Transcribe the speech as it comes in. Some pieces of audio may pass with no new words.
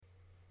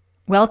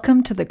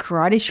Welcome to the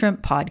Karate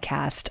Shrimp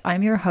Podcast.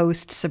 I'm your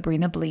host,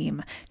 Sabrina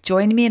Bleem.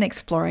 Join me in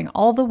exploring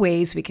all the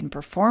ways we can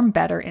perform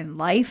better in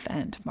life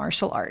and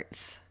martial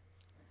arts.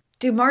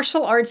 Do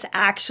martial arts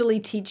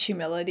actually teach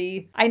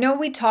humility? I know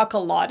we talk a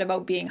lot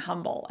about being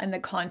humble in the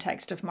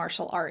context of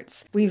martial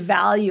arts. We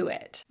value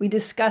it. We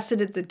discuss it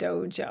at the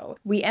dojo.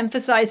 We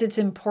emphasize its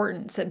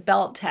importance at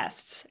belt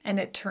tests and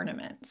at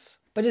tournaments.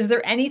 But is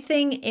there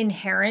anything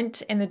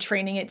inherent in the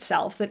training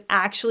itself that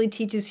actually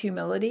teaches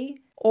humility?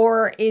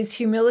 Or is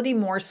humility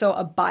more so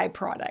a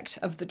byproduct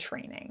of the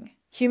training?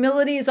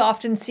 Humility is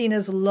often seen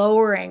as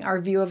lowering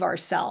our view of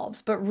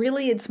ourselves, but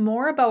really it's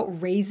more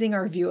about raising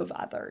our view of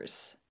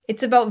others.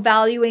 It's about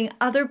valuing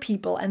other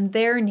people and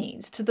their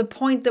needs to the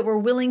point that we're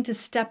willing to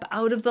step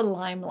out of the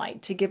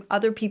limelight to give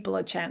other people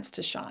a chance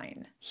to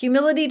shine.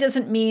 Humility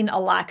doesn't mean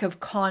a lack of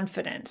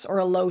confidence or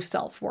a low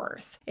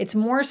self-worth. It's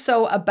more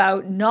so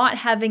about not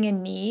having a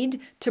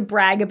need to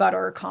brag about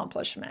our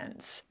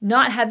accomplishments,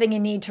 not having a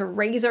need to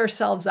raise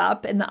ourselves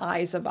up in the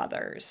eyes of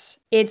others.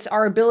 It's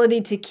our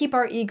ability to keep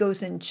our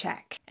egos in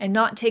check and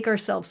not take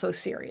ourselves so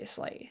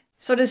seriously.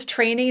 So does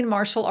training in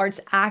martial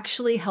arts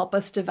actually help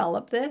us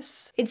develop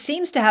this? It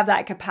seems to have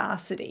that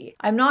capacity.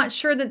 I'm not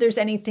sure that there's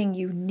anything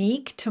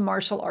unique to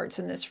martial arts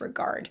in this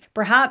regard.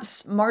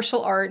 Perhaps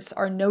martial arts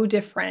are no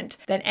different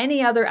than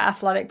any other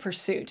athletic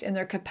pursuit in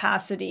their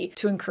capacity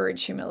to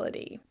encourage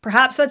humility.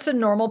 Perhaps that's a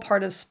normal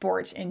part of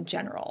sport in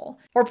general.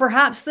 Or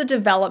perhaps the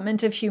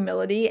development of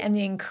humility and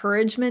the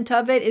encouragement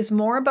of it is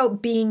more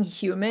about being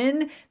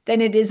human than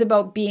it is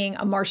about being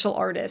a martial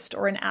artist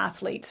or an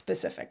athlete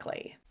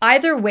specifically.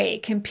 Either way,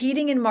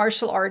 competing in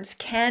martial arts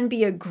can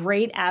be a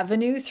great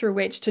avenue through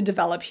which to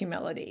develop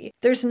humility.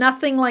 There's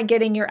nothing like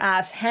getting your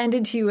ass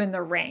handed to you in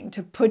the ring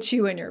to put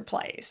you in your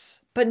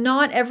place. But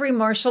not every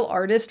martial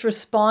artist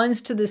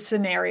responds to this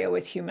scenario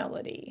with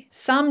humility.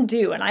 Some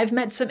do, and I've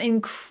met some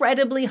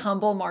incredibly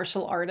humble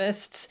martial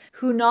artists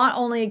who not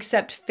only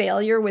accept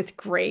failure with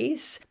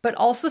grace, but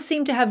also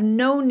seem to have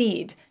no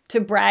need to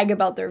brag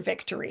about their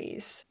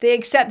victories. They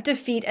accept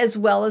defeat as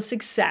well as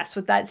success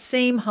with that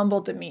same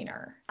humble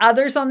demeanor.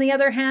 Others, on the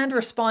other hand,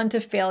 respond to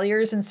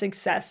failures and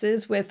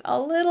successes with a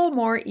little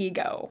more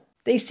ego.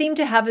 They seem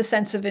to have a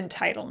sense of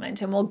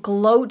entitlement and will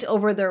gloat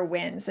over their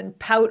wins and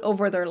pout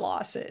over their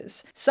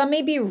losses. Some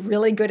may be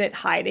really good at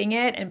hiding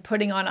it and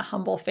putting on a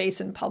humble face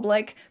in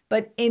public,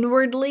 but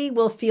inwardly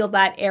will feel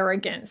that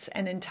arrogance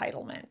and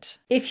entitlement.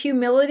 If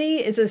humility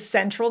is a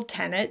central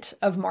tenet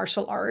of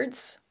martial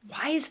arts,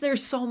 why is there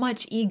so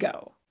much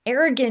ego?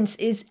 Arrogance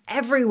is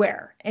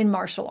everywhere in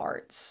martial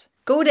arts.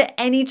 Go to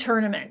any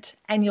tournament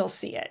and you'll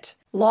see it.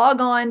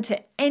 Log on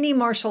to any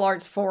martial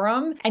arts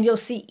forum and you'll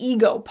see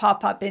ego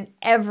pop up in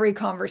every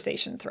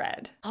conversation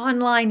thread.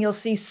 Online, you'll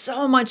see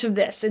so much of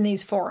this in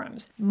these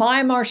forums.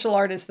 My martial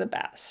art is the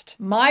best.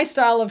 My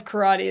style of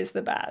karate is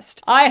the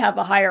best. I have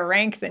a higher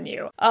rank than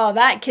you. Oh,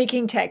 that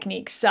kicking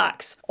technique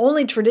sucks.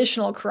 Only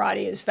traditional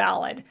karate is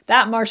valid.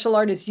 That martial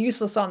art is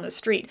useless on the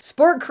street.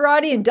 Sport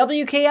karate and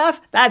WKF?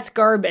 That's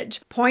garbage.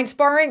 Point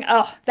sparring?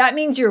 Oh, that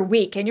means you're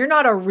weak and you're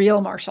not a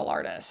real martial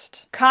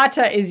artist.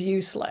 Kata is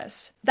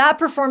useless. That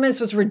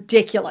performance was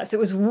ridiculous. It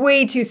was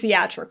way too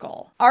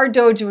theatrical. Our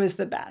dojo is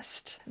the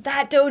best.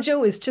 That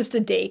dojo is just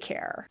a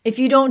daycare. If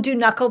you don't do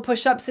knuckle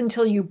push-ups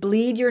until you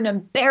bleed, you're an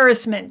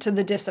embarrassment to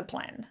the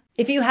discipline.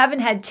 If you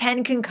haven't had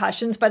 10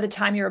 concussions by the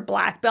time you're a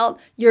black belt,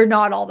 you're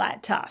not all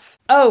that tough.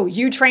 Oh,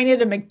 you train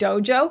at a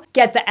McDojo?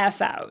 Get the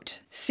F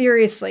out.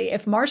 Seriously,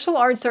 if martial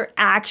arts are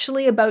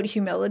actually about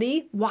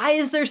humility, why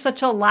is there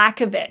such a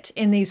lack of it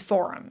in these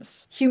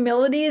forums?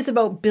 Humility is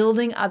about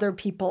building other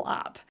people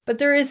up. But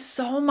there is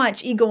so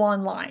much ego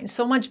online,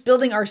 so much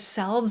building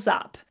ourselves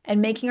up and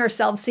making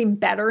ourselves seem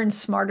better and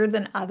smarter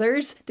than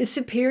others. The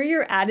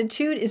superior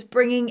attitude is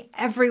bringing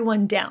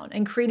everyone down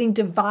and creating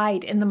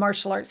divide in the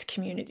martial arts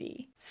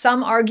community.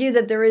 Some argue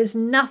that there is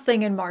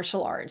nothing in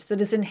martial arts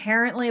that is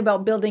inherently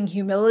about building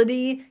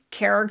humility,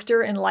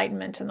 character,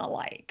 enlightenment, and the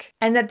like.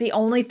 And that the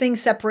only thing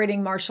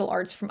separating martial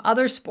arts from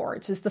other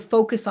sports is the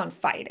focus on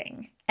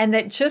fighting. And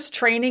that just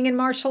training in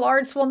martial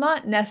arts will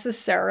not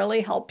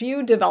necessarily help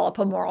you develop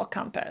a moral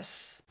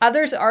compass.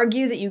 Others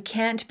argue that you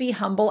can't be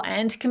humble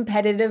and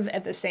competitive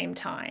at the same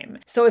time.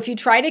 So if you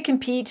try to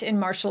compete in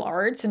martial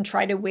arts and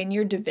try to win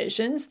your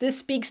divisions, this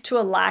speaks to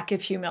a lack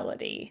of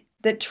humility.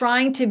 That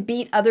trying to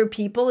beat other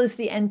people is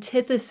the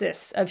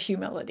antithesis of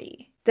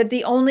humility. That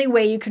the only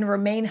way you can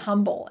remain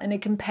humble in a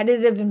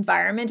competitive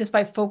environment is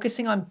by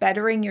focusing on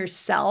bettering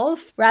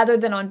yourself rather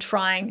than on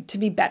trying to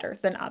be better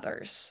than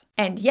others.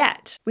 And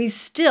yet, we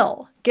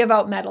still give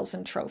out medals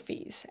and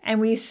trophies,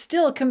 and we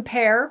still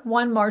compare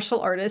one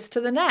martial artist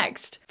to the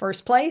next.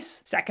 First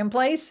place, second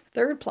place,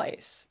 third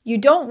place. You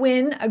don't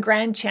win a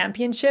grand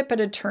championship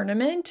at a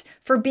tournament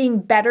for being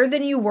better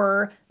than you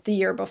were the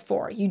year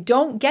before. You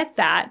don't get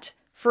that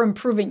for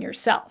improving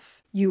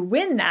yourself. You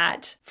win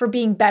that for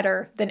being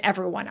better than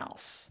everyone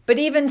else. But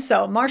even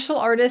so, martial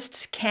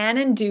artists can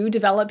and do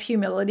develop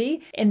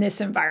humility in this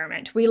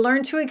environment. We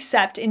learn to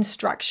accept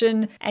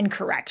instruction and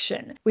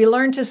correction. We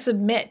learn to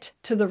submit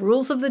to the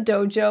rules of the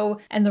dojo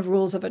and the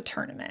rules of a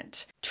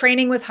tournament.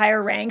 Training with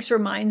higher ranks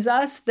reminds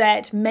us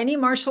that many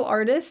martial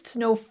artists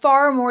know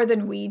far more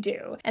than we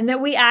do, and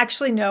that we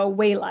actually know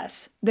way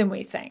less than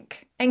we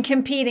think. And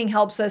competing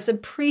helps us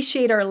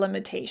appreciate our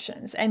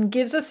limitations and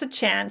gives us a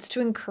chance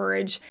to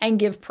encourage and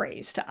give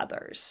praise to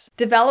others.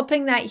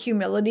 Developing that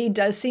humility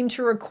does seem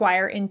to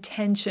require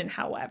intention,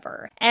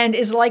 however, and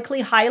is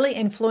likely highly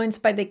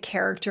influenced by the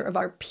character of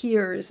our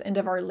peers and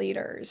of our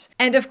leaders.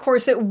 And of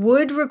course, it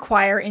would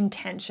require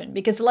intention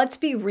because let's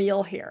be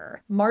real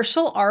here.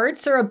 Martial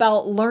arts are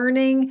about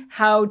learning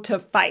how to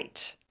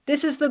fight.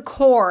 This is the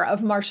core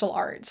of martial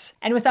arts.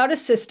 And without a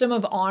system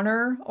of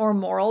honor or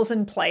morals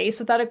in place,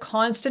 without a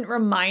constant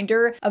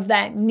reminder of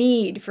that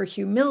need for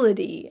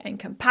humility and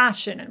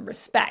compassion and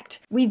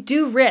respect, we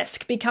do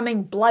risk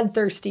becoming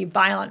bloodthirsty,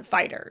 violent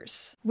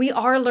fighters. We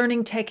are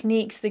learning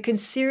techniques that could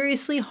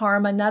seriously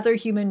harm another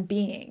human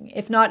being,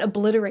 if not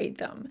obliterate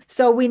them.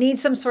 So we need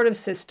some sort of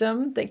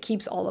system that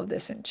keeps all of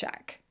this in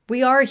check.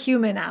 We are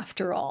human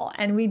after all,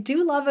 and we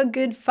do love a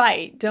good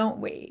fight, don't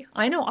we?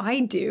 I know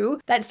I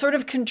do. That sort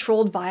of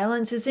controlled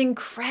violence is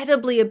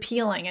incredibly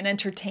appealing and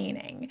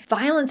entertaining.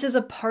 Violence is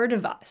a part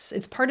of us.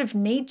 It's part of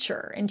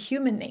nature and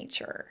human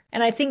nature.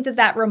 And I think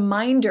that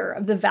reminder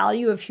of the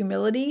value of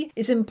humility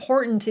is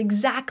important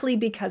exactly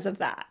because of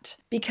that.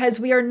 Because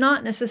we are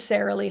not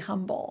necessarily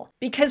humble.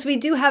 Because we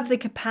do have the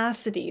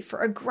capacity for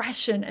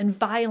aggression and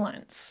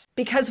violence.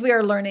 Because we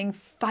are learning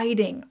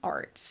fighting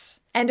arts.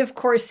 And of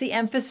course, the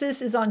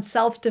emphasis is on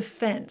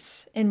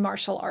self-defense in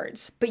martial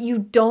arts. But you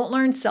don't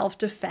learn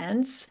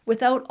self-defense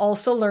without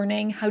also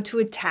learning how to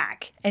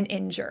attack and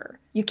injure.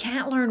 You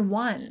can't learn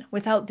one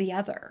without the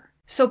other.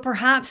 So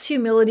perhaps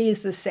humility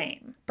is the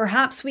same.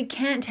 Perhaps we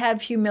can't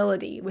have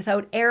humility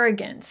without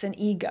arrogance and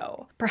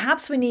ego.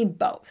 Perhaps we need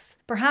both.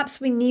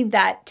 Perhaps we need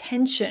that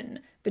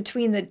tension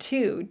between the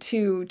two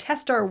to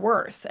test our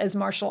worth as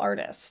martial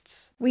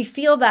artists. We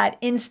feel that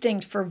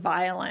instinct for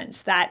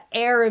violence, that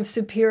air of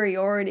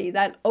superiority,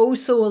 that oh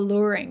so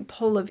alluring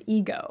pull of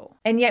ego.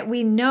 And yet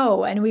we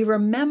know and we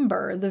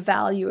remember the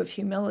value of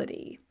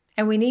humility.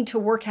 And we need to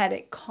work at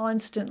it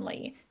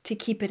constantly to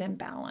keep it in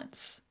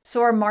balance.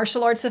 So are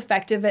martial arts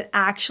effective at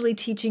actually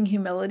teaching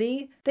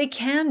humility? They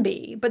can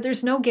be, but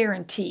there's no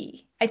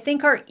guarantee. I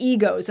think our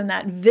egos and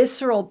that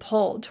visceral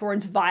pull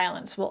towards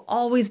violence will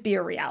always be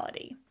a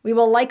reality. We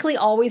will likely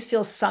always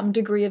feel some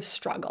degree of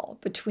struggle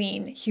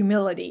between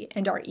humility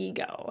and our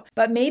ego.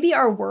 But maybe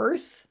our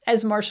worth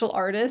as martial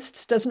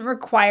artists doesn't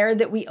require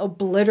that we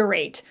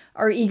obliterate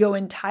our ego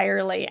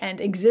entirely and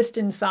exist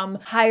in some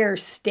higher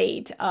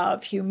state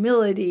of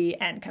humility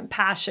and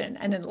compassion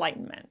and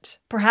enlightenment.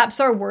 Perhaps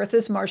our worth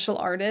as martial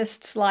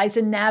artists lies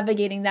in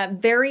navigating that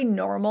very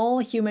normal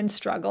human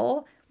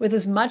struggle with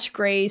as much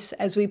grace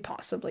as we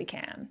possibly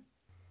can.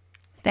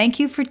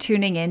 Thank you for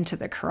tuning in to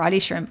the Karate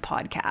Shrimp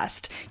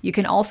podcast. You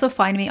can also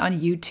find me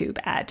on YouTube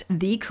at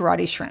The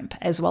Karate Shrimp,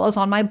 as well as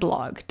on my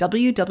blog,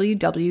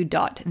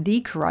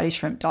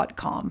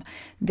 www.thekarateshrimp.com.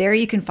 There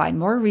you can find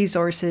more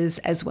resources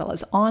as well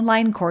as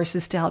online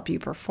courses to help you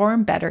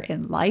perform better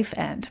in life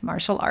and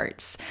martial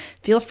arts.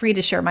 Feel free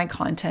to share my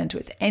content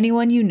with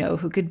anyone you know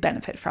who could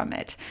benefit from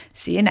it.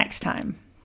 See you next time.